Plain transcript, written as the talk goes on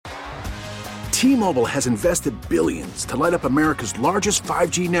T-Mobile has invested billions to light up America's largest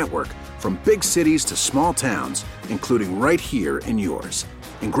 5G network, from big cities to small towns, including right here in yours.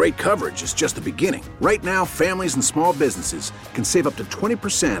 And great coverage is just the beginning. Right now, families and small businesses can save up to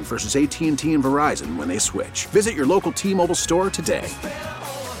 20% versus AT&T and Verizon when they switch. Visit your local T-Mobile store today.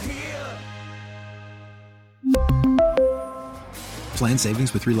 Plan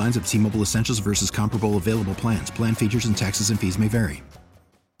savings with 3 lines of T-Mobile Essentials versus comparable available plans. Plan features and taxes and fees may vary.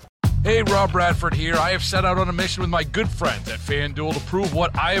 Hey, Rob Bradford here. I have set out on a mission with my good friends at FanDuel to prove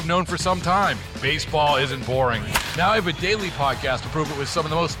what I have known for some time. Baseball isn't boring. Now I have a daily podcast to prove it with some of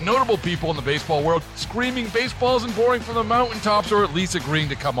the most notable people in the baseball world, screaming baseball isn't boring from the mountaintops, or at least agreeing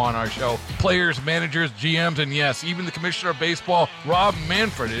to come on our show. Players, managers, GMs, and yes, even the commissioner of baseball, Rob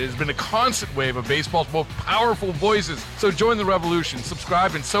Manfred. It has been a constant wave of baseball's most powerful voices. So join the revolution.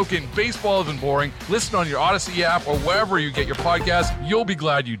 Subscribe and soak in Baseball Isn't Boring. Listen on your Odyssey app or wherever you get your podcast. You'll be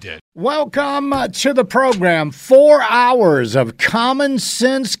glad you did. Welcome to the program. 4 hours of common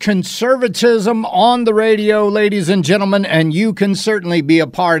sense conservatism on the radio, ladies and gentlemen, and you can certainly be a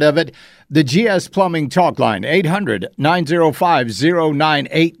part of it. The GS Plumbing Talk Line,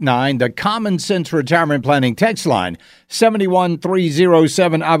 800-905-0989. The Common Sense Retirement Planning Text Line,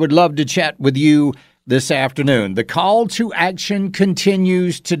 71307. I would love to chat with you this afternoon. The call to action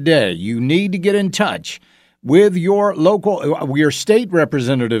continues today. You need to get in touch with your your state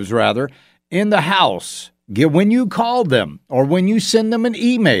representatives, rather, in the House. When you call them or when you send them an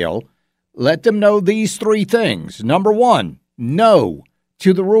email, let them know these 3 things. Number 1, no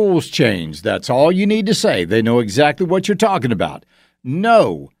to the rules change. That's all you need to say. They know exactly what you're talking about.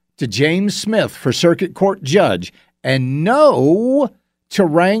 No to James Smith for Circuit Court Judge, and no to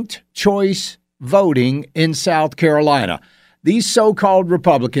ranked choice voting in South Carolina. These so-called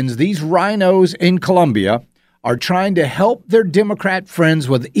Republicans, these rhinos in Columbia, are trying to help their Democrat friends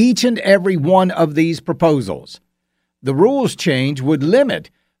with each and every one of these proposals. The rules change would limit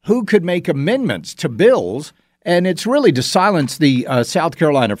who could make amendments to bills, and it's really to silence the South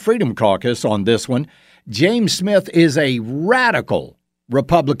Carolina Freedom Caucus on this one. James Smith is a radical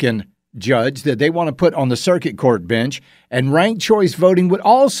Republican judge that they want to put on the circuit court bench, and ranked choice voting would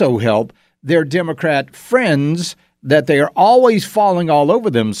also help their Democrat friends that they are always falling all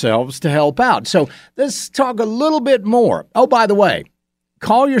over themselves to help out. So let's talk a little bit more. Oh, by the way,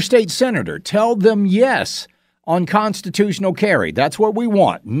 call your state senator. Tell them yes on constitutional carry. That's what we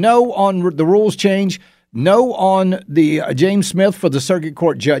want. No on the rules change. No on the James Smith for the circuit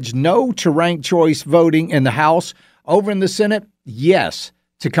court judge. No to ranked choice voting in the House. Over in the Senate, yes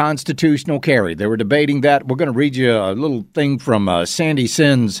to constitutional carry. They were debating that. We're going to read you a little thing from Sandy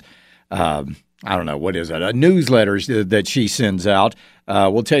Sinn's I don't know, what is it, a newsletter that she sends out.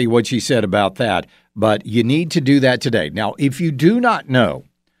 We'll tell you what she said about that. But you need to do that today. Now, if you do not know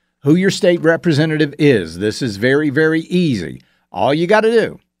who your state representative is, this is very, very easy. All you got to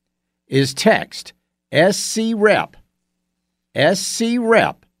do is text SC-REP,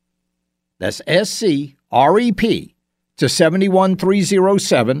 SC-REP, that's SC-REP, to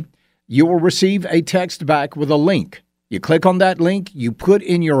 71307. You will receive a text back with a link. You click on that link, you put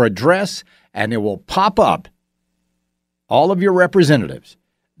in your address, and it will pop up all of your representatives.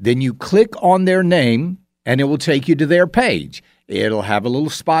 Then you click on their name, and it will take you to their page. It'll have a little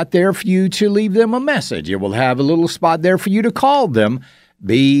spot there for you to leave them a message. It will have a little spot there for you to call them.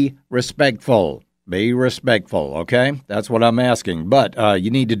 Be respectful. Be respectful, okay? That's what I'm asking. But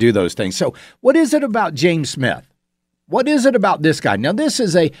you need to do those things. So what is it about James Smith? What is it about this guy? Now, this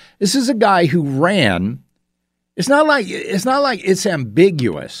is a guy who ran. It's not like it's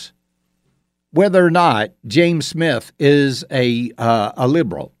ambiguous whether or not James Smith is a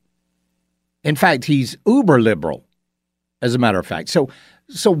liberal. In fact, he's uber liberal, as a matter of fact. So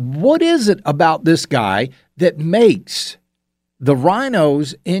what is it about this guy that makes the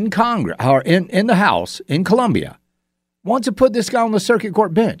rhinos in Congress or in the House in Columbia want to put this guy on the circuit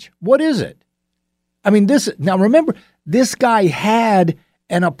court bench? What is it? I mean, now remember, this guy had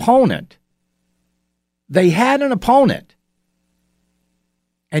an opponent. They had an opponent.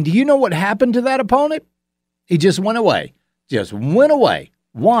 And do you know what happened to that opponent? He just went away. Just went away.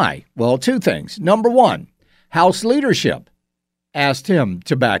 Why? Well, 2 things. Number 1, House leadership asked him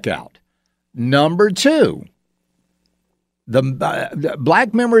to back out. Number 2, the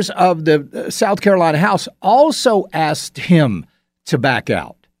black members of the South Carolina House also asked him to back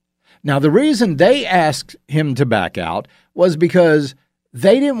out. Now, the reason they asked him to back out was because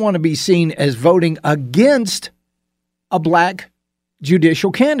they didn't want to be seen as voting against a black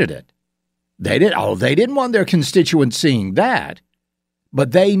judicial candidate. They didn't want their constituents seeing that.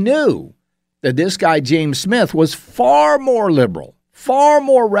 But they knew that this guy, James Smith, was far more liberal, far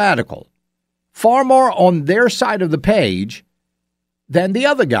more radical, far more on their side of the page than the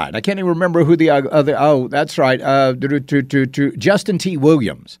other guy. And I can't even remember who the other, oh, that's right, Justin T.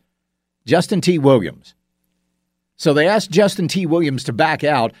 Williams. Justin T. Williams. So they asked Justin T. Williams to back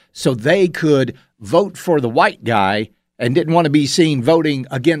out so they could vote for the white guy and didn't want to be seen voting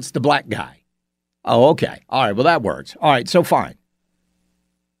against the black guy. Oh, okay. All right, well, that works. All right, so fine.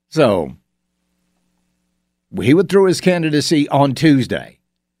 So he withdrew his candidacy on Tuesday,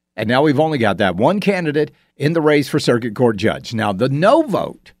 and now we've only got that one candidate in the race for circuit court judge. Now, the no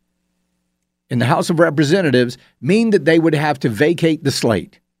vote in the House of Representatives mean that they would have to vacate the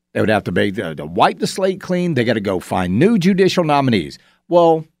slate. They would have to wipe the slate clean. They got to go find new judicial nominees.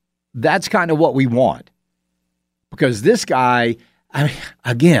 Well, that's kind of what we want. Because this guy, I mean,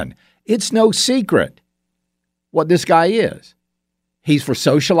 again, it's no secret what this guy is. He's for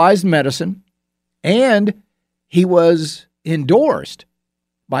socialized medicine, and he was endorsed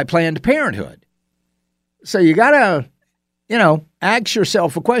by Planned Parenthood. So you got to, ask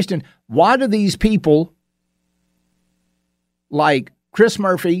yourself a question. Why do these people like Chris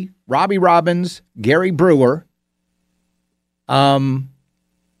Murphy, Robbie Robbins, Gary Brewer, why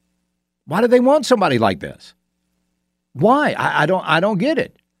do they want somebody like this? Why? I don't get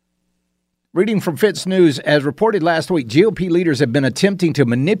it. Reading from Fitz News, as reported last week, GOP leaders have been attempting to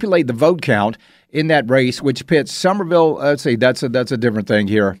manipulate the vote count in that race, which pits Somerville. Let's see, that's a different thing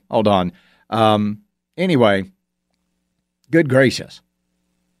here. Hold on. Anyway, good gracious.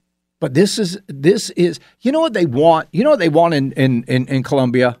 But this is you know what they want? You know what they want in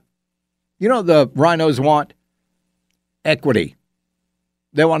Columbia? You know what the rhinos want? Equity.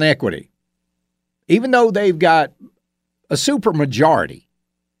 They want equity. Even though they've got a supermajority,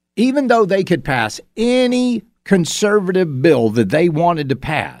 even though they could pass any conservative bill that they wanted to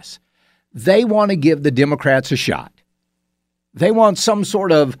pass, they want to give the Democrats a shot. They want some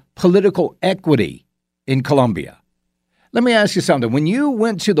sort of political equity in Columbia. Let me ask you something. When you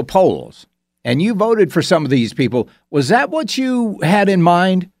went to the polls and you voted for some of these people, was that what you had in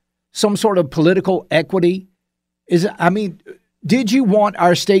mind? Some sort of political equity? Did you want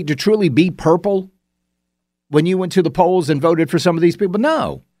our state to truly be purple when you went to the polls and voted for some of these people?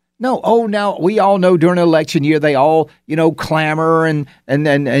 No. Oh, now we all know during an election year they all, clamor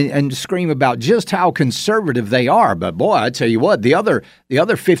and scream about just how conservative they are. But boy, I tell you what, the other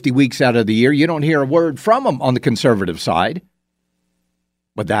 50 weeks out of the year, you don't hear a word from them on the conservative side.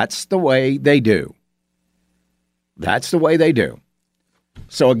 But that's the way they do. That's the way they do.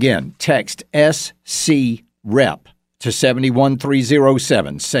 So again, text SC Rep to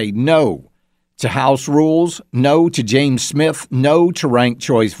 71307. Say no to House rules, no to James Smith, no to ranked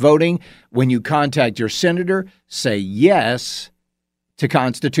choice voting. When you contact your senator, say yes to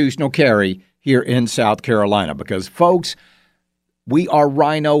constitutional carry here in South Carolina. Because, folks, we are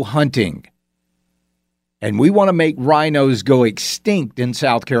rhino hunting, and we want to make rhinos go extinct in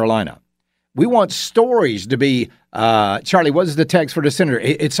South Carolina. We want stories to be, Charlie, what is the text for the senator?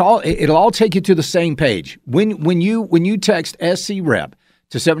 It'll all take you to the same page. When you text SC Rep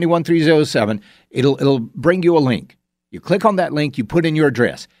to 71307, it'll bring you a link. You click on that link, you put in your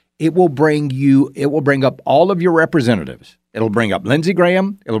address. It will bring up all of your representatives. It'll bring up Lindsey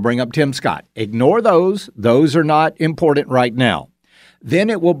Graham, it'll bring up Tim Scott. Ignore those. Those are not important right now. Then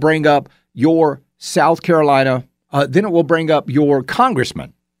it will bring up your South Carolina, then it will bring up your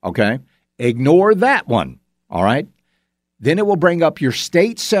congressman, okay? Ignore that one, all right? Then it will bring up your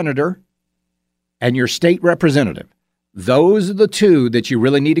state senator and your state representative. Those are the two that you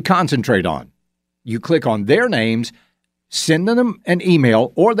really need to concentrate on. You click on their names, send them an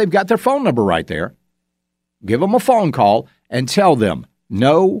email, or they've got their phone number right there. Give them a phone call and tell them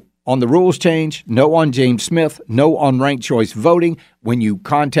no on the rules change, no on James Smith, no on ranked choice voting. When you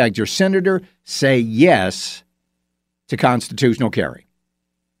contact your senator, say yes to constitutional carry.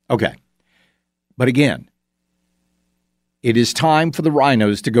 Okay. But again, it is time for the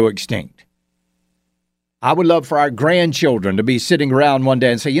rhinos to go extinct. I would love for our grandchildren to be sitting around one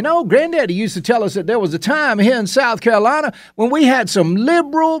day and say, Granddaddy used to tell us that there was a time here in South Carolina when we had some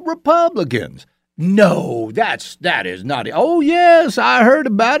liberal Republicans. No, that is not it. Oh, yes, I heard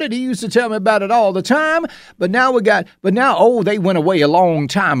about it. He used to tell me about it all the time. But now they went away a long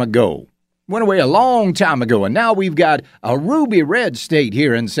time ago. And now we've got a ruby red state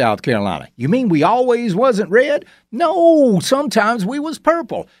here in South Carolina. You mean we always wasn't red? No, sometimes we was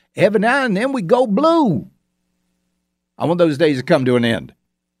purple. Every now and then we go blue. I want those days to come to an end.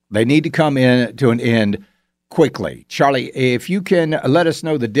 They need to come in to an end quickly. Charlie, if you can let us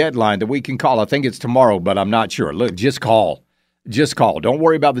know the deadline that we can call. I think it's tomorrow, but I'm not sure. Look, just call. just call. Don't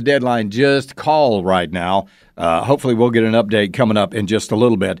worry about the deadline. Just call right now. Hopefully we'll get an update coming up in just a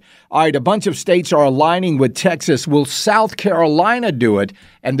little bit. All right, a bunch of states are aligning with Texas. Will South Carolina do it?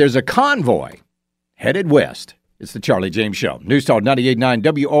 And there's a convoy headed west. It's the Charlie James Show. News Talk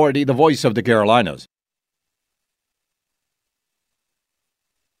 98.9 WORD, the voice of the Carolinas.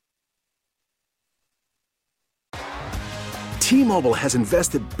 T-Mobile has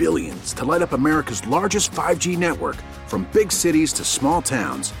invested billions to light up America's largest 5G network, from big cities to small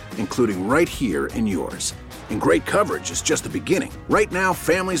towns, including right here in yours. And great coverage is just the beginning. Right now,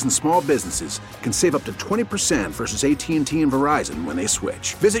 families and small businesses can save up to 20% versus AT&T and Verizon when they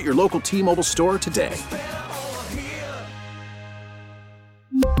switch. Visit your local T-Mobile store today.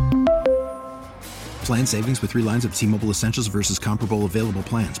 Plan savings with 3 lines of T-Mobile Essentials versus comparable available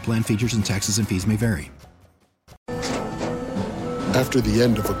plans. Plan features and taxes and fees may vary. After the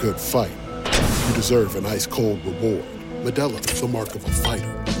end of a good fight, you deserve an ice-cold reward. Modelo is the mark of a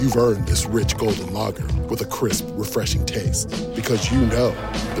fighter. You've earned this rich golden lager with a crisp, refreshing taste. Because you know,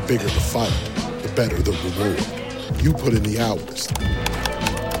 the bigger the fight, the better the reward. You put in the hours,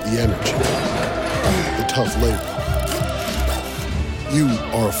 the energy, the tough labor. You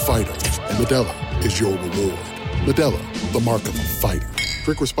are a fighter, and Modelo is your reward. Modelo, the mark of a fighter.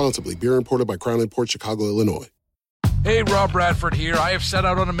 Drink responsibly. Beer imported by Crown Imports, Chicago, Illinois. Hey, Rob Bradford here. I have set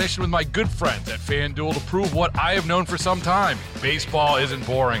out on a mission with my good friends at FanDuel to prove what I have known for some time. Baseball isn't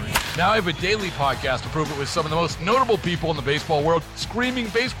boring. Now I have a daily podcast to prove it with some of the most notable people in the baseball world, screaming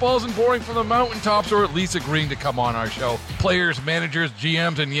baseball isn't boring from the mountaintops, or at least agreeing to come on our show. Players, managers,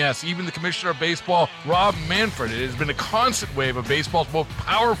 GMs, and yes, even the commissioner of baseball, Rob Manfred. It has been a constant wave of baseball's most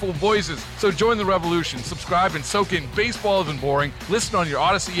powerful voices. So join the revolution. Subscribe and soak in Baseball Isn't Boring. Listen on your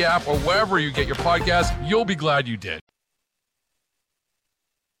Odyssey app or wherever you get your podcast. You'll be glad you did.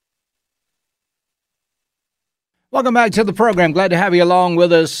 Welcome back to the program. Glad to have you along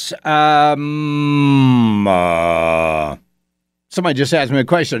with us. Somebody just asked me a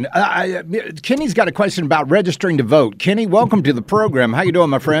question. Kenny's got a question about registering to vote. Kenny, welcome to the program. How you doing,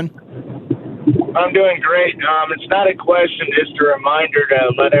 my friend? I'm doing great. It's not a question, just a reminder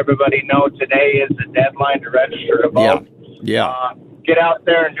to let everybody know today is the deadline to register to vote. Yeah. Get out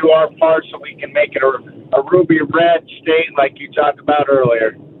there and do our part so we can make it a ruby red state like you talked about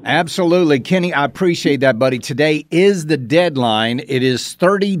earlier. Absolutely. Kenny, I appreciate that, buddy. Today is the deadline. It is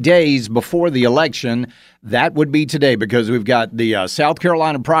 30 days before the election. That would be today because we've got the South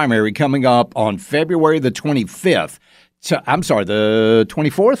Carolina primary coming up on February the 25th. The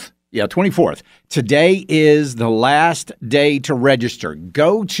 24th? Yeah, 24th. Today is the last day to register.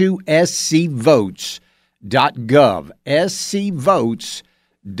 Go to scvotes.gov. scvotes.gov.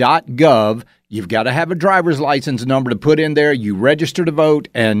 You've got to have a driver's license number to put in there. You register to vote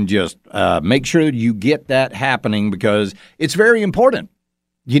and just make sure you get that happening because it's very important.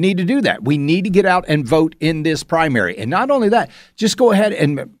 You need to do that. We need to get out and vote in this primary. And not only that, just go ahead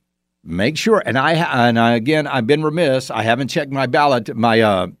and make sure. And again, I've been remiss. I haven't checked my ballot,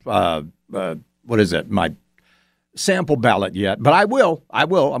 my sample ballot yet. But I will.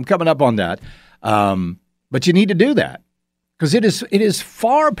 I'm coming up on that. But you need to do that because it is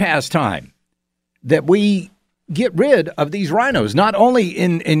far past time that we get rid of these rhinos, not only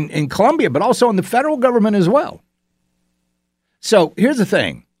in Columbia, but also in the federal government as well. So here's the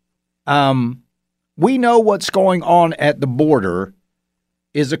thing. We know what's going on at the border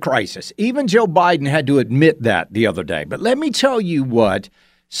is a crisis. Even Joe Biden had to admit that the other day. But let me tell you what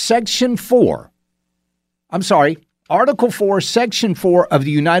Article 4, Section 4 of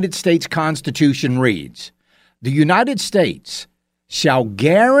the United States Constitution reads, "The United States shall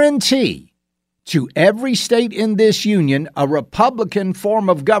guarantee to every state in this union a republican form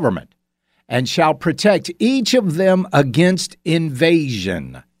of government, and shall protect each of them against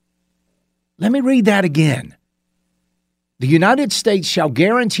invasion." Let me read that again. The United States shall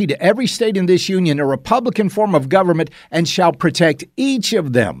guarantee to every state in this union a republican form of government and shall protect each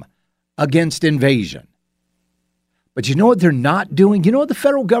of them against invasion. But you know what they're not doing? You know what the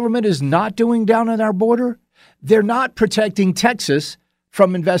federal government is not doing down at our border? They're not protecting Texas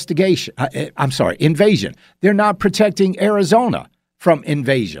from invasion. They're not protecting Arizona from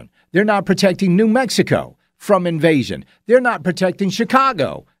invasion. They're not protecting New Mexico from invasion. They're not protecting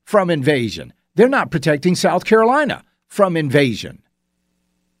Chicago from invasion. They're not protecting South Carolina from invasion.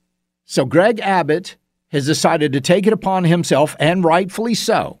 So Greg Abbott has decided to take it upon himself, and rightfully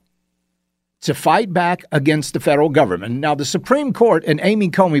so, to fight back against the federal government. Now, the Supreme Court and Amy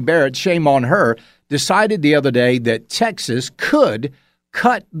Coney Barrett, shame on her, decided the other day that Texas could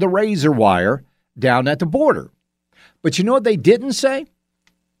cut the razor wire down at the border. But you know what they didn't say?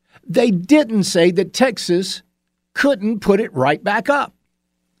 They didn't say that Texas couldn't put it right back up.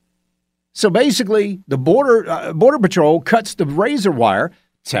 So basically, the Border Patrol cuts the razor wire.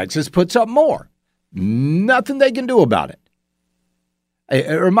 Texas puts up more. Nothing they can do about it.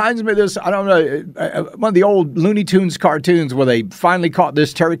 It reminds me of this, I don't know, one of the old Looney Tunes cartoons where they finally caught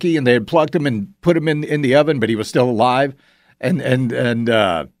this turkey and they had plucked him and put him in the oven, but he was still alive. And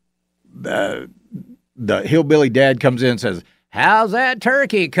the hillbilly dad comes in and says, "How's that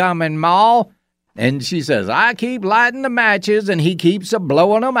turkey coming, Ma?" And she says, "I keep lighting the matches and he keeps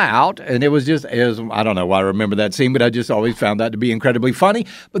blowing them out." And it was I don't know why I remember that scene, but I just always found that to be incredibly funny.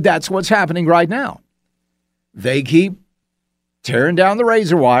 But that's what's happening right now. They keep tearing down the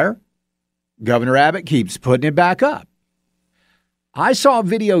razor wire. Governor Abbott keeps putting it back up. I saw a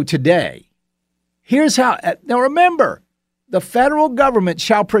video today. Here's how. Now remember, the federal government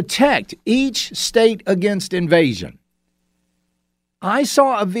shall protect each state against invasion. I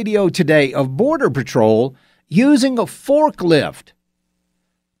saw a video today of Border Patrol using a forklift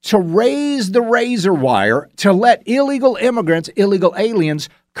to raise the razor wire to let illegal immigrants, illegal aliens,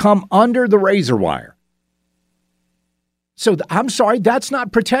 come under the razor wire. So I'm sorry, that's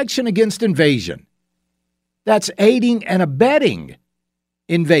not protection against invasion. That's aiding and abetting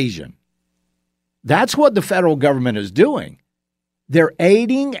invasion. That's what the federal government is doing. They're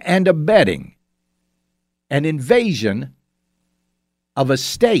aiding and abetting an invasion of a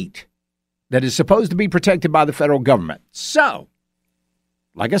state that is supposed to be protected by the federal government. So,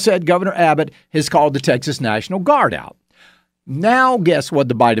 like I said, Governor Abbott has called the Texas National Guard out. Now, guess what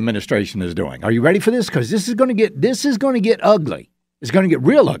the Biden administration is doing? Are you ready for this? Because this is going to get ugly. It's going to get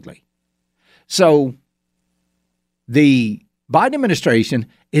real ugly. So, the Biden administration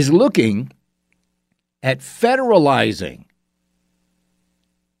is looking at federalizing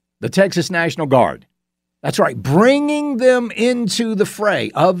the Texas National Guard. That's right, bringing them into the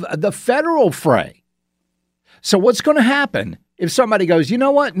fray, of the federal fray. So what's going to happen if somebody goes, "You know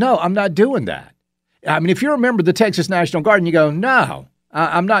what? No, I'm not doing that." I mean, if you're a member of the Texas National Guard and you go, "No,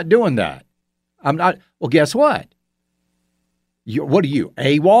 I'm not doing that. I'm not." Well, guess what? What are you,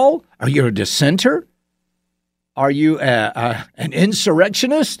 AWOL? Are you a dissenter? Are you an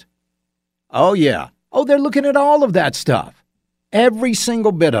insurrectionist? Oh, yeah. Oh, they're looking at all of that stuff. Every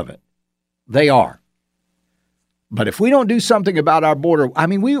single bit of it. They are. But if we don't do something about our border, I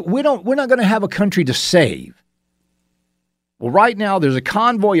mean, we're not going to have a country to save. Well, right now there's a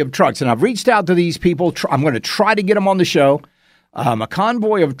convoy of trucks, and I've reached out to these people. I'm going to try to get them on the show. A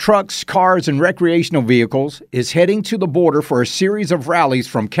convoy of trucks, cars, and recreational vehicles is heading to the border for a series of rallies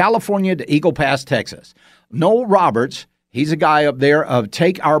from California to Eagle Pass, Texas. Noel Roberts, he's a guy up there of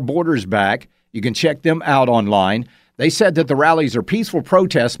Take Our Borders Back. You can check them out online. They said that the rallies are peaceful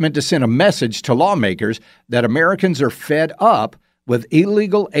protests meant to send a message to lawmakers that Americans are fed up with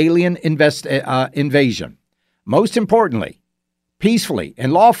illegal alien invasion. Most importantly, peacefully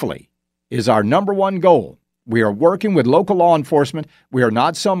and lawfully is our number one goal. We are working with local law enforcement. We are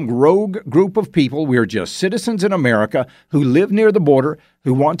not some rogue group of people. We are just citizens in America who live near the border,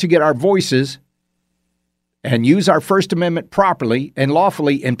 who want to get our voices and use our First Amendment properly and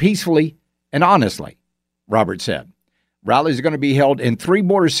lawfully and peacefully and honestly, Robert said. Rallies are going to be held in 3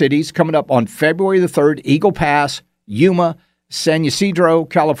 border cities coming up on February the 3rd, Eagle Pass, Yuma, San Ysidro,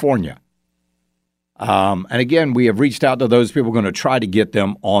 California. And again, we have reached out to those people. We're going to try to get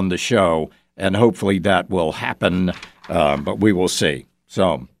them on the show, and hopefully that will happen, but we will see.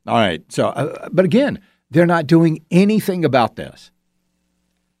 So, all right. So, but again, they're not doing anything about this.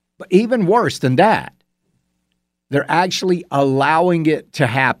 But even worse than that, they're actually allowing it to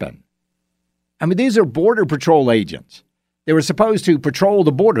happen. I mean, these are Border Patrol agents. They were supposed to patrol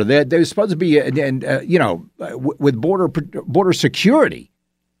the border. They were supposed to be, with border security.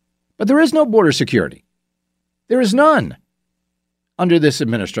 But there is no border security. There is none under this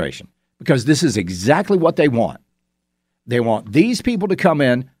administration because this is exactly what they want. They want these people to come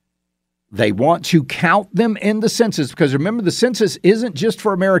in. They want to count them in the census because remember, the census isn't just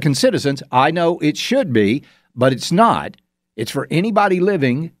for American citizens. I know it should be, but it's not. It's for anybody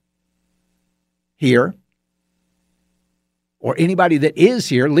living here or anybody that is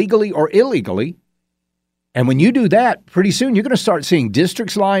here legally or illegally. And when you do that, pretty soon you're going to start seeing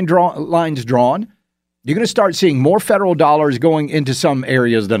districts lines drawn. You're going to start seeing more federal dollars going into some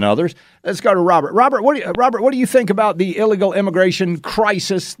areas than others. Let's go to Robert. Robert, what do you think about the illegal immigration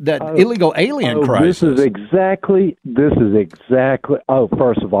crisis, that illegal alien crisis? This is exactly. Oh,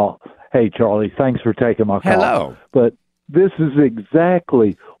 first of all, hey Charlie, thanks for taking my call. Hello. But this is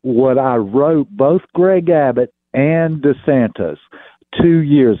exactly what I wrote both Greg Abbott and DeSantis 2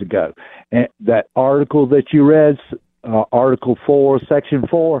 years ago. And that article that you read, Article 4, Section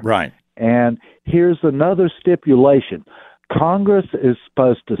 4. Right. And here's another stipulation. Congress is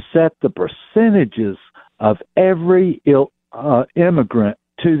supposed to set the percentages of every immigrant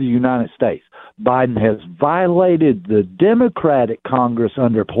to the United States. Biden has violated the Democratic Congress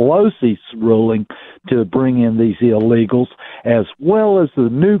under Pelosi's ruling to bring in these illegals, as well as the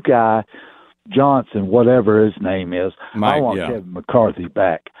new guy, Johnson, whatever his name is. Mike, I want Kevin McCarthy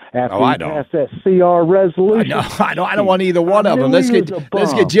back after he passed that CR resolution. I don't want either one of them. Let's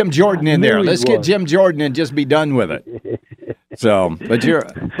get Jim Jordan in there. Let's get Jim Jordan and just be done with it. So, but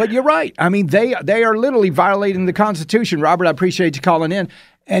you're right. I mean, they are literally violating the Constitution. Robert, I appreciate you calling in,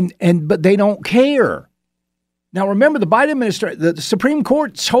 but they don't care. Now, remember, the Supreme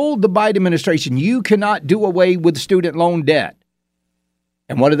Court told the Biden administration, you cannot do away with student loan debt.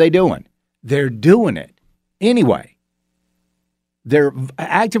 And what are they doing? They're doing it anyway. They're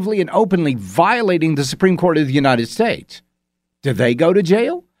actively and openly violating the Supreme Court of the United States. Do they go to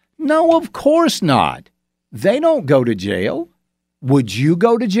jail? No, of course not. They don't go to jail. Would you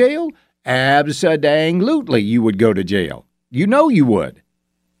go to jail? Abso-dang-lutely, you would go to jail. You know you would.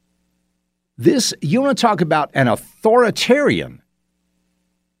 You want to talk about an authoritarian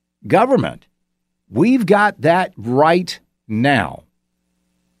government. We've got that right now.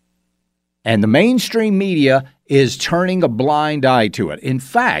 And the mainstream media is turning a blind eye to it. In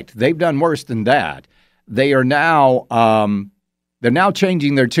fact, they've done worse than that. They are now they're now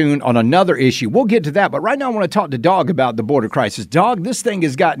changing their tune on another issue. We'll get to that. But right now I want to talk to Dog about the border crisis. Dog, this thing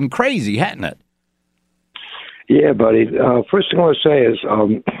has gotten crazy, hasn't it? Yeah, buddy. First thing I want to say is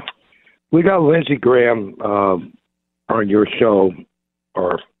we got Lindsey Graham on your show,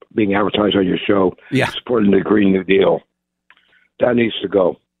 or being advertised on your show, supporting the Green New Deal. That needs to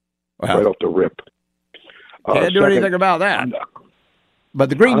go. Right off the rip. Can't do anything about that. But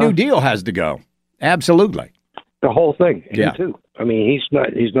the Green New Deal has to go. Absolutely. The whole thing. Him too. I mean,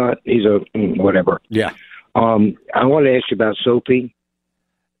 he's a whatever. Yeah. I want to ask you about Sophie.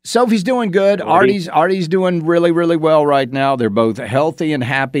 Sophie's doing good. Artie's doing really, really well right now. They're both healthy and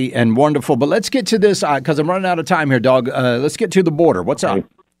happy and wonderful. But let's get to this, because I'm running out of time here, Dog. Let's get to the border. What's up?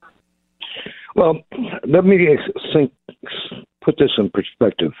 Well, let me put this in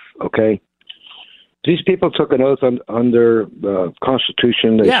perspective, okay? These people took an oath under the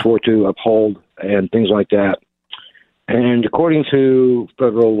Constitution they swore to uphold and things like that. And according to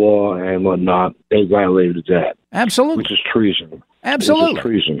federal law and whatnot, they violated that. Absolutely. Which is treason. Absolutely. Which is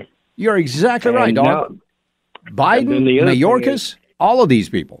treason. You're exactly right, Dog. Biden, Mayorkas, all of these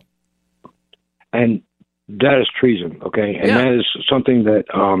people. And that is treason, okay? And that is something that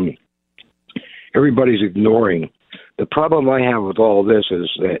everybody's ignoring. The problem I have with all this is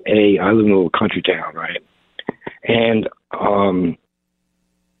that, I live in a little country town, right? And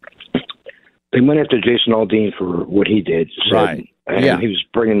they went after Jason Aldean for what he did. Right. And he was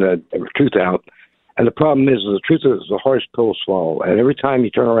bringing the truth out. And the problem is the truth is the hardest pill to swallow. And every time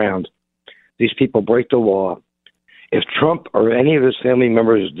you turn around, these people break the law. If Trump or any of his family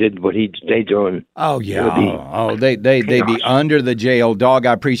members did what they doing, they'd be under the jail. Dog,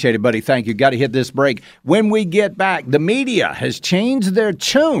 I appreciate it, buddy. Thank you. Got to hit this break. When we get back, the media has changed their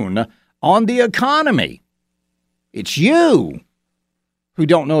tune on the economy. It's you who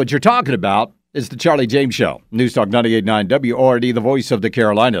don't know what you're talking about. It's the Charlie James Show. News Talk 98.9 WORD, the voice of the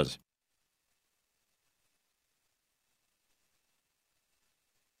Carolinas.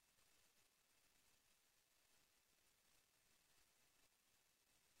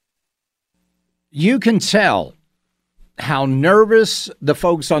 You can tell how nervous the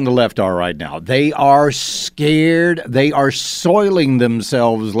folks on the left are right now. They are scared. They are soiling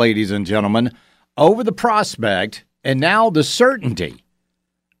themselves, ladies and gentlemen, over the prospect and now the certainty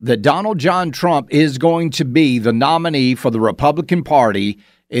that Donald John Trump is going to be the nominee for the Republican Party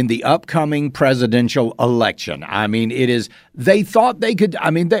in the upcoming presidential election. I mean, it is, they thought they could,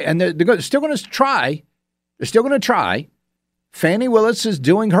 they're still going to try. They're still going to try. Fannie Willis is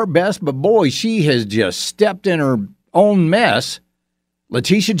doing her best, but boy, she has just stepped in her own mess.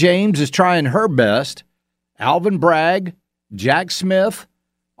 Letitia James is trying her best. Alvin Bragg, Jack Smith,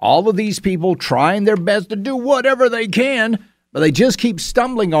 all of these people trying their best to do whatever they can, but they just keep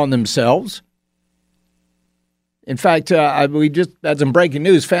stumbling on themselves. In fact, we just had some breaking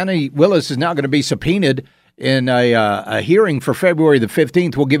news. Fannie Willis is now going to be subpoenaed in a hearing for February the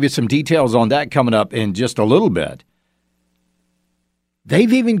 15th. We'll give you some details on that coming up in just a little bit.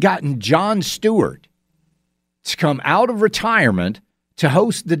 They've even gotten Jon Stewart to come out of retirement to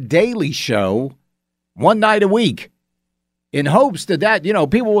host The Daily Show one night a week in hopes that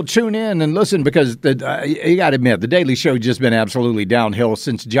people will tune in and listen, because you got to admit, The Daily Show has just been absolutely downhill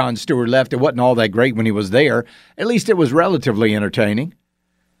since Jon Stewart left. It wasn't all that great when he was there. At least it was relatively entertaining.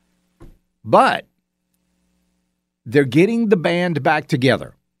 But they're getting the band back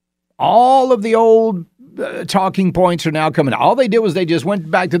together. All of the old talking points are now coming out. All they did was they just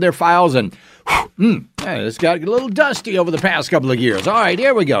went back to their files and it's got a little dusty over the past couple of years. All right,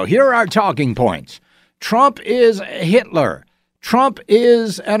 here we go. Here are our talking points. Trump is Hitler. Trump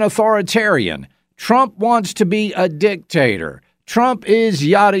is an authoritarian. Trump wants to be a dictator. Trump is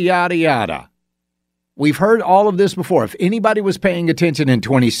yada, yada, yada. We've heard all of this before. If anybody was paying attention in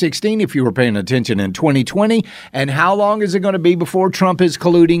 2016, if you were paying attention in 2020, and how long is it going to be before Trump is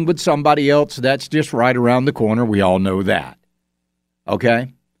colluding with somebody else? That's just right around the corner. We all know that.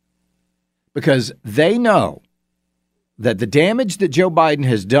 Okay? Because they know that the damage that Joe Biden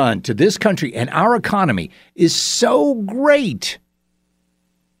has done to this country and our economy is so great.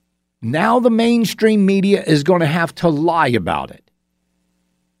 Now the mainstream media is going to have to lie about it.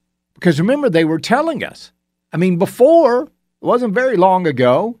 Because remember, they were telling us. I mean, before, it wasn't very long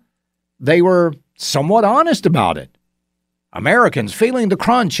ago, they were somewhat honest about it. Americans feeling the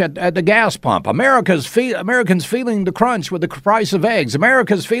crunch at the gas pump. Americans feeling the crunch with the price of eggs.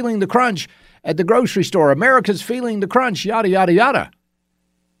 America's feeling the crunch at the grocery store. America's feeling the crunch, yada, yada, yada.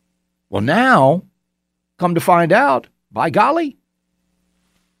 Well, now, come to find out, by golly,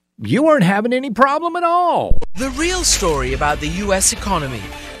 you weren't having any problem at all. The real story about the U.S. economy.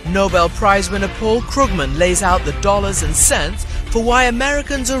 Nobel Prize winner Paul Krugman lays out the dollars and cents for why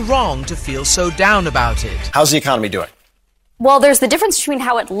Americans are wrong to feel so down about it. How's the economy doing? Well, there's the difference between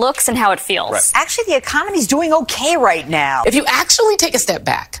how it looks and how it feels. Right. Actually, the economy's doing okay right now. If you actually take a step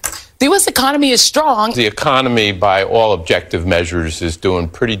back, the U.S. economy is strong. The economy, by all objective measures, is doing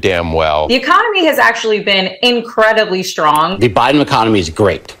pretty damn well. The economy has actually been incredibly strong. The Biden economy is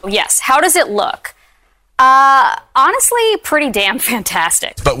great. Yes. How does it look? Honestly, pretty damn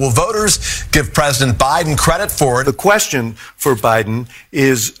fantastic. But will voters give President Biden credit for it? The question for Biden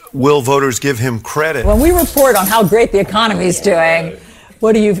is, will voters give him credit? When we report on how great the economy is doing,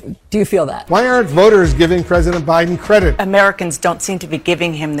 what do you feel that? Why aren't voters giving President Biden credit? Americans don't seem to be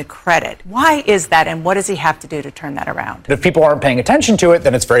giving him the credit. Why is that, and what does he have to do to turn that around? If people aren't paying attention to it,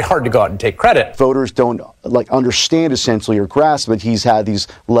 then it's very hard to go out and take credit. Voters don't understand essentially or grasp that he's had these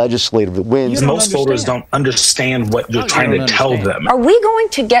legislative wins. Most voters don't understand what you're trying to tell them. Are we going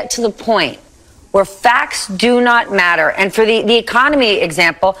to get to the point where facts do not matter? And for the economy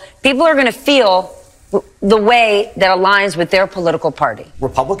example, people are going to feel the way that aligns with their political party.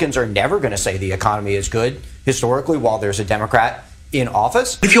 Republicans are never going to say the economy is good historically while there's a Democrat in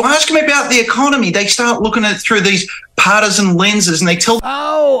office. If you ask them about the economy, they start looking at it through these partisan lenses and they tell...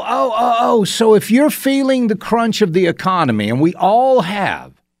 So if you're feeling the crunch of the economy, and we all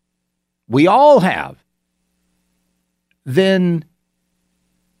have, then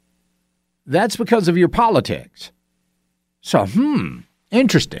that's because of your politics. So,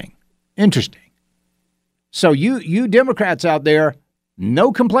 interesting. So you Democrats out there,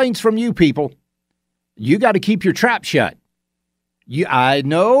 no complaints from you people. You got to keep your trap shut.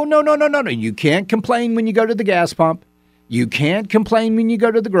 No. You can't complain when you go to the gas pump. You can't complain when you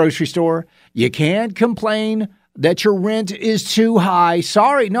go to the grocery store. You can't complain that your rent is too high.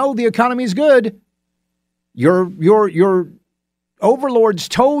 Sorry, no, the economy is good. Your overlords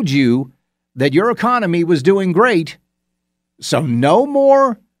told you that your economy was doing great. So no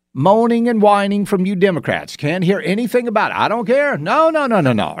more moaning and whining from you Democrats. Can't hear anything about it. I don't care. No.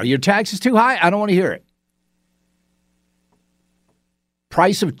 Are your taxes too high? I don't want to hear it.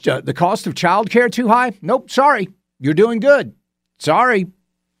 The cost of child care too high? Nope, sorry. You're doing good. Sorry.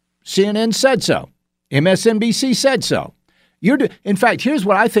 CNN said so. MSNBC said so. In fact, here's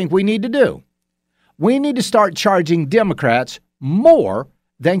what I think we need to do. We need to start charging Democrats more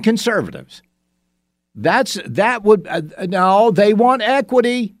than conservatives. No, they want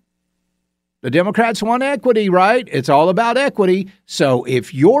equity. The Democrats want equity, right? It's all about equity. So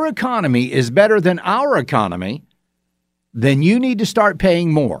if your economy is better than our economy, then you need to start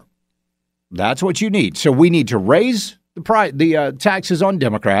paying more. That's what you need. So we need to raise the taxes on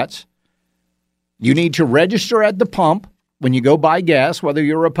Democrats. You need to register at the pump when you go buy gas, whether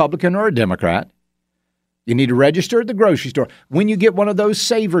you're a Republican or a Democrat. You need to register at the grocery store. When you get one of those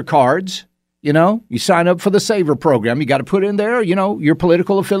saver cards, you sign up for the saver program. You got to put in there, your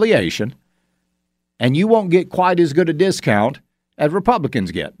political affiliation. And you won't get quite as good a discount as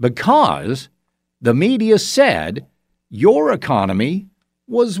Republicans get because the media said your economy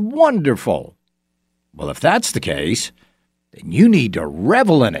was wonderful. Well, if that's the case, then you need to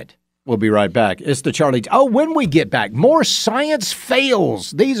revel in it. We'll be right back. It's the Charlie. When we get back, more science fails.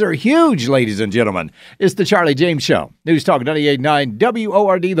 These are huge, ladies and gentlemen. It's the Charlie James Show. News Talk 98.9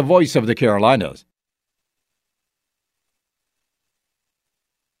 WORD, the voice of the Carolinas.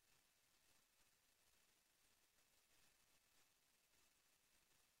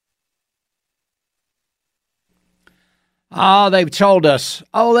 Oh, they've told us.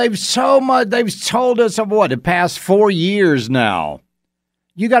 Oh, they've told us of what, the past 4 years now.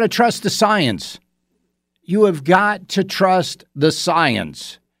 You got to trust the science. You have got to trust the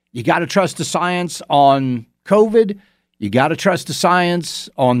science. You got to trust the science on COVID. You got to trust the science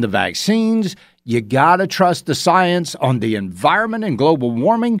on the vaccines. You got to trust the science on the environment and global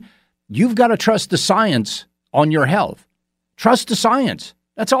warming. You've got to trust the science on your health. Trust the science.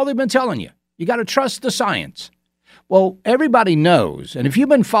 That's all they've been telling you. You got to trust the science. Well, everybody knows, and if you've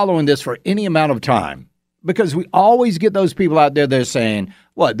been following this for any amount of time, because we always get those people out there, they're saying,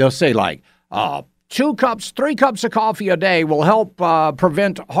 what? They'll say like, 3 cups of coffee a day will help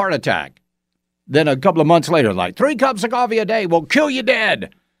prevent heart attack. Then a couple of months later, like 3 cups of coffee a day will kill you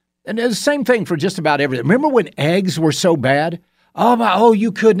dead. And it's the same thing for just about everything. Remember when eggs were so bad? Oh,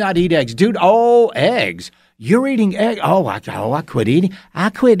 you could not eat eggs. Dude, eggs. You're eating eggs. I quit eating. I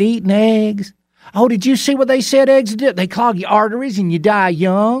quit eating eggs. Oh, did you see what they said eggs did? They clog your arteries and you die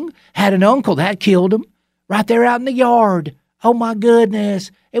young. Had an uncle that killed him right there out in the yard. Oh, my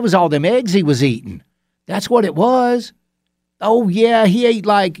goodness. It was all them eggs he was eating. That's what it was. Oh, yeah, he ate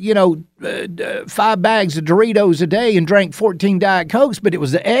 5 bags of Doritos a day and drank 14 Diet Cokes, but it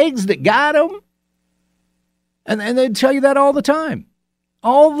was the eggs that got him. And they'd tell you that all the time.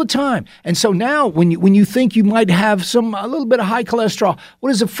 All the time. And so now when you think you might have a little bit of high cholesterol,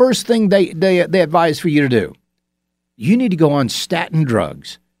 what is the first thing they advise for you to do? You need to go on statin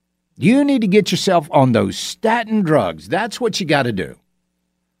drugs. You need to get yourself on those statin drugs. That's what you got to do.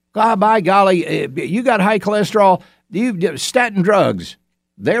 God, by golly, you got high cholesterol, statin drugs,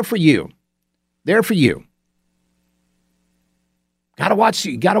 they're for you. They're for you. Got to watch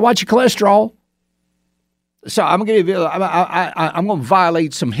your cholesterol. So I'm going to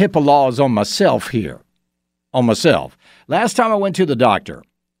violate some HIPAA laws on myself here. On myself. Last time I went to the doctor,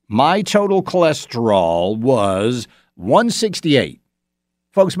 my total cholesterol was 168.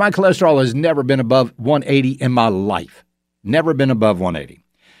 Folks, my cholesterol has never been above 180 in my life. Never been above 180.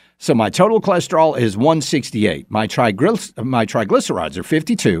 So my total cholesterol is 168. My triglycerides are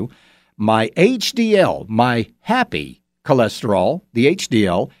 52. My HDL, my happy cholesterol, the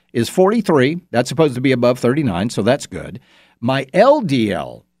HDL, is 43. That's supposed to be above 39, so that's good. My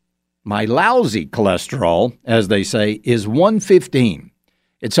LDL, my lousy cholesterol, as they say, is 115.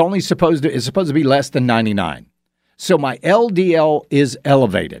 It's supposed to be less than 99. So my LDL is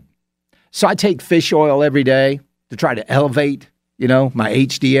elevated. So I take fish oil every day to try to elevate, my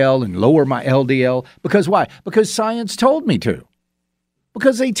HDL and lower my LDL. Because why? Because science told me to.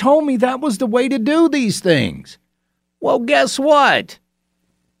 Because they told me that was the way to do these things. Well, guess what?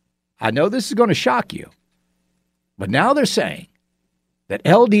 I know this is going to shock you, but now they're saying that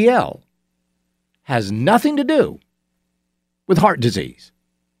LDL has nothing to do with heart disease.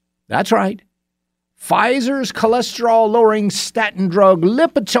 That's right. Pfizer's cholesterol-lowering statin drug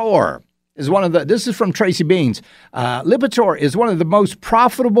Lipitor is this is from Tracy Beans. Lipitor is one of the most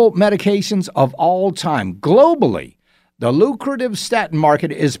profitable medications of all time. Globally, the lucrative statin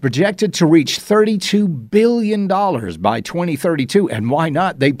market is projected to reach $32 billion by 2032. And why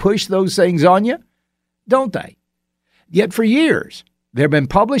not? They push those things on you, don't they? Yet for years, there have been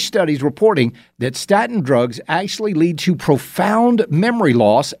published studies reporting that statin drugs actually lead to profound memory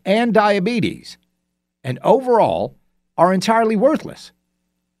loss and diabetes, and overall are entirely worthless.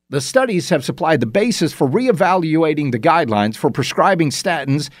 The studies have supplied the basis for reevaluating the guidelines for prescribing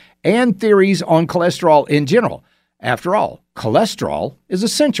statins and theories on cholesterol in general. After all, cholesterol is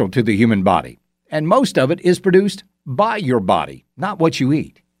essential to the human body, and most of it is produced by your body, not what you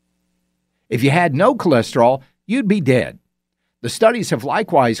eat. If you had no cholesterol, you'd be dead. The studies have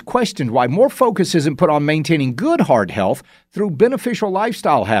likewise questioned why more focus isn't put on maintaining good heart health through beneficial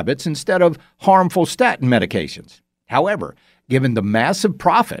lifestyle habits instead of harmful statin medications. However, given the massive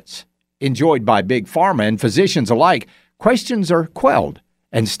profits enjoyed by big pharma and physicians alike, questions are quelled,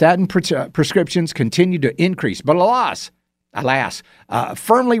 and statin prescriptions continue to increase. But alas,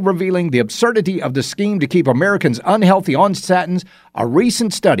 firmly revealing the absurdity of the scheme to keep Americans unhealthy on statins, a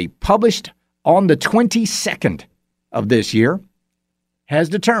recent study published on the 22nd of this year has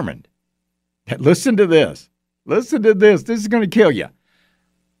determined that, listen to this, this is going to kill you.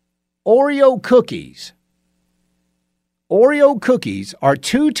 Oreo cookies are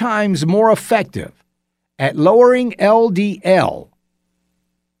 2 times more effective at lowering LDL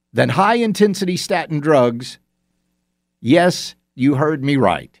than high-intensity statin drugs. Yes, you heard me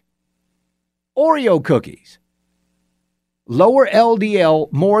right. Oreo cookies lower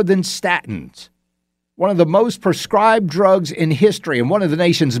LDL more than statins, one of the most prescribed drugs in history and one of the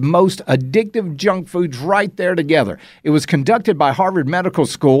nation's most addictive junk foods right there together. It was conducted by Harvard Medical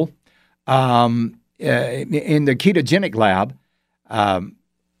School. in the ketogenic lab.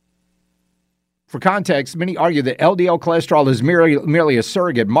 For context, many argue that LDL cholesterol is merely a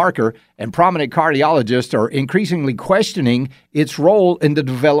surrogate marker, and prominent cardiologists are increasingly questioning its role in the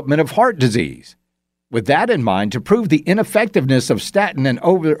development of heart disease. With that in mind, to prove the ineffectiveness of statin and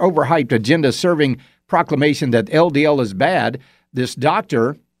overhyped agenda-serving proclamation that LDL is bad, this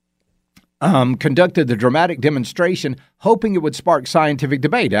doctor conducted the dramatic demonstration, hoping it would spark scientific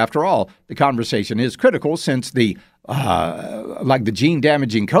debate. After all, the conversation is critical since like the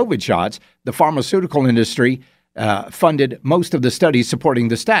gene-damaging COVID shots, the pharmaceutical industry funded most of the studies supporting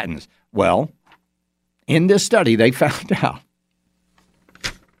the statins. Well, in this study, they found out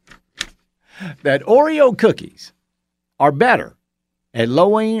that Oreo cookies are better at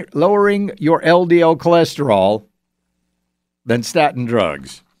lowering your LDL cholesterol than statin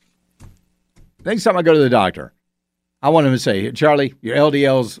drugs. Next time I go to the doctor, I want him to say, Charlie, your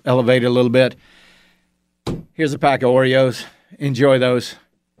LDL's elevated a little bit. Here's a pack of Oreos. Enjoy those.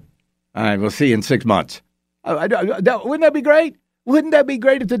 All right, we'll see you in 6 months. Wouldn't that be great? Wouldn't that be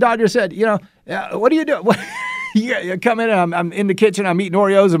great if the doctor said, what are you doing? You come in and I'm in the kitchen, I'm eating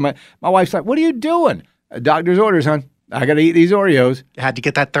Oreos, and my wife's like, what are you doing? Doctor's orders, hon. I got to eat these Oreos. I had to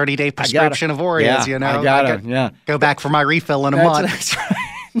get that 30-day prescription of Oreos, I got to go back for my refill in a month. That's right.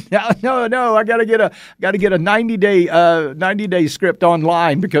 No. I got to get a 90-day script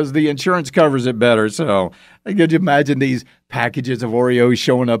online because the insurance covers it better. So could you imagine these packages of Oreos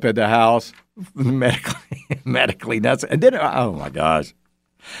showing up at the house medically? That's and then oh my gosh,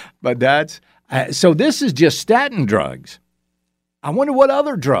 but that's so. This is just statin drugs. I wonder what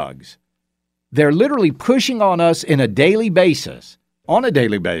other drugs they're literally pushing on us on a daily basis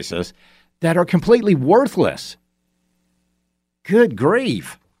that are completely worthless. Good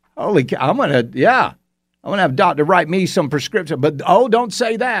grief. Holy cow. I'm going to have a doctor write me some prescription. But, don't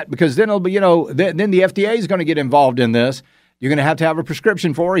say that because then it'll be, then the FDA is going to get involved in this. You're going to have a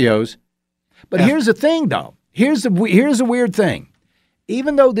prescription for Oreos. But here's the thing, though. Here's the weird thing.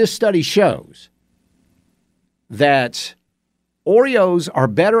 Even though this study shows that Oreos are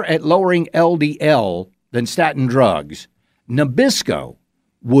better at lowering LDL than statin drugs, Nabisco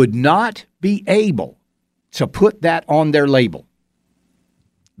would not be able to put that on their label.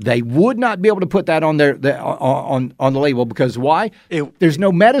 They would not be able to put that on on the label because why? There's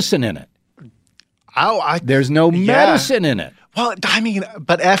no medicine in it. There's no medicine in it. Well, I mean,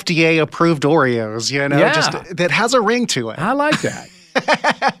 but FDA approved Oreos, just that has a ring to it. I like that.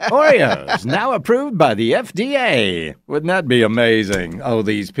 Oreos, now approved by the FDA. Wouldn't that be amazing? Oh,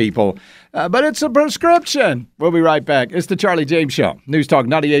 these people. But it's a prescription. We'll be right back. It's the Charlie James Show. News Talk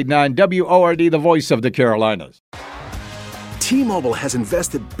 98.9 WORD, the voice of the Carolinas. T-Mobile has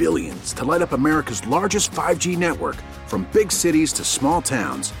invested billions to light up America's largest 5G network from big cities to small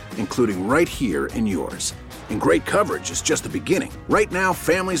towns, including right here in yours. And great coverage is just the beginning. Right now,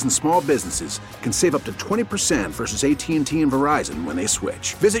 families and small businesses can save up to 20% versus AT&T and Verizon when they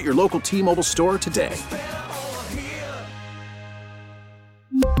switch. Visit your local T-Mobile store today.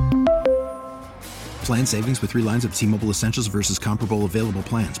 Plan savings with 3 lines of T-Mobile Essentials versus comparable available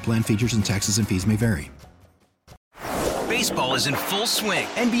plans. Plan features and taxes and fees may vary. Baseball is in full swing.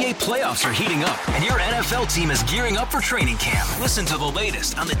 NBA playoffs are heating up, and your NFL team is gearing up for training camp. Listen to the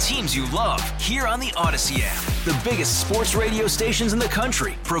latest on the teams you love here on the Odyssey app. The biggest sports radio stations in the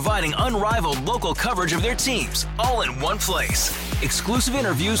country, providing unrivaled local coverage of their teams, all in one place. Exclusive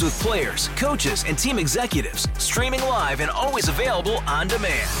interviews with players, coaches, and team executives, streaming live and always available on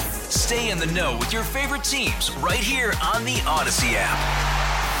demand. Stay in the know with your favorite teams right here on the Odyssey app.